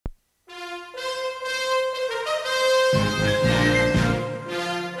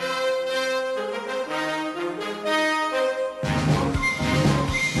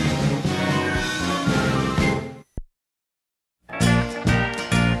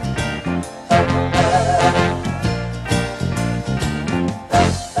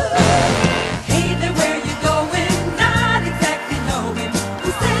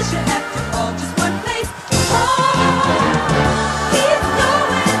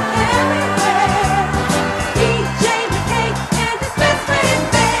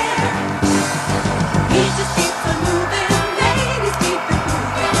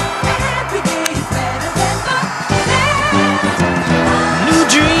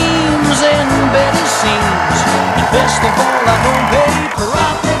Best of all, I don't pay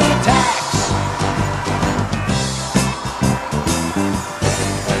property tax.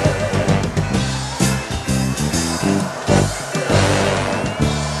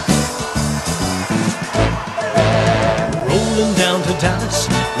 Rolling down to Dallas,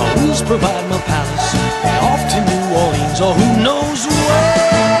 my wheels provide my palace, and off to New Orleans or who knows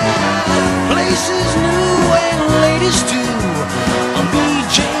where. Places new and ladies too. I'm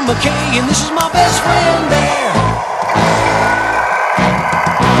B.J. McKay and this is my best friend Bear.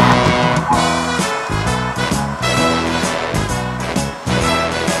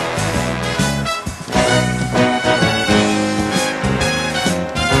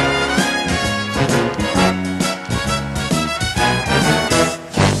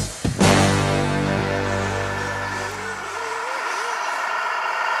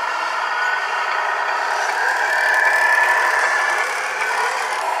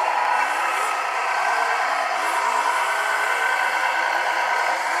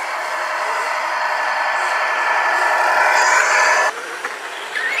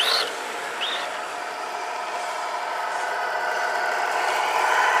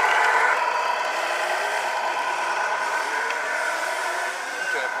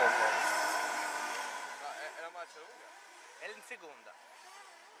 È in seconda.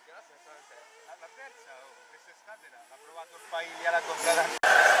 La terza, quest'estate l'ha provato il Paglia la comprata.